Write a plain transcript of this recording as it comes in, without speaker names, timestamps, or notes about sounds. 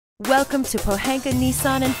Welcome to Pohanka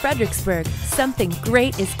Nissan of Fredericksburg. Something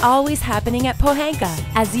great is always happening at Pohanka.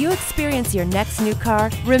 As you experience your next new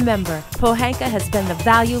car, remember, Pohanka has been the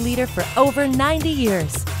value leader for over 90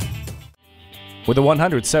 years. With a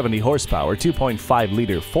 170 horsepower,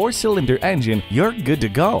 2.5-liter four-cylinder engine, you're good to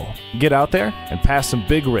go. Get out there and pass some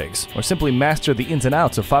big rigs, or simply master the ins and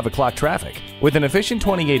outs of 5 o'clock traffic. With an efficient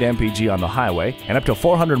 28 mpg on the highway and up to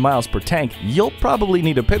 400 miles per tank, you'll probably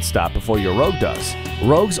need a pit stop before your Rogue does.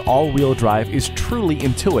 Rogue's all-wheel drive is truly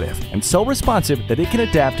intuitive and so responsive that it can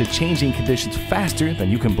adapt to changing conditions faster than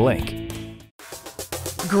you can blink.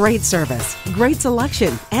 Great service, great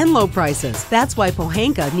selection, and low prices. That's why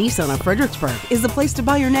Pohanka Nissan of Fredericksburg is the place to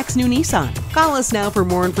buy your next new Nissan. Call us now for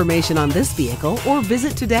more information on this vehicle or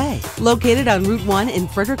visit today. Located on Route 1 in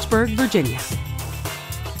Fredericksburg, Virginia.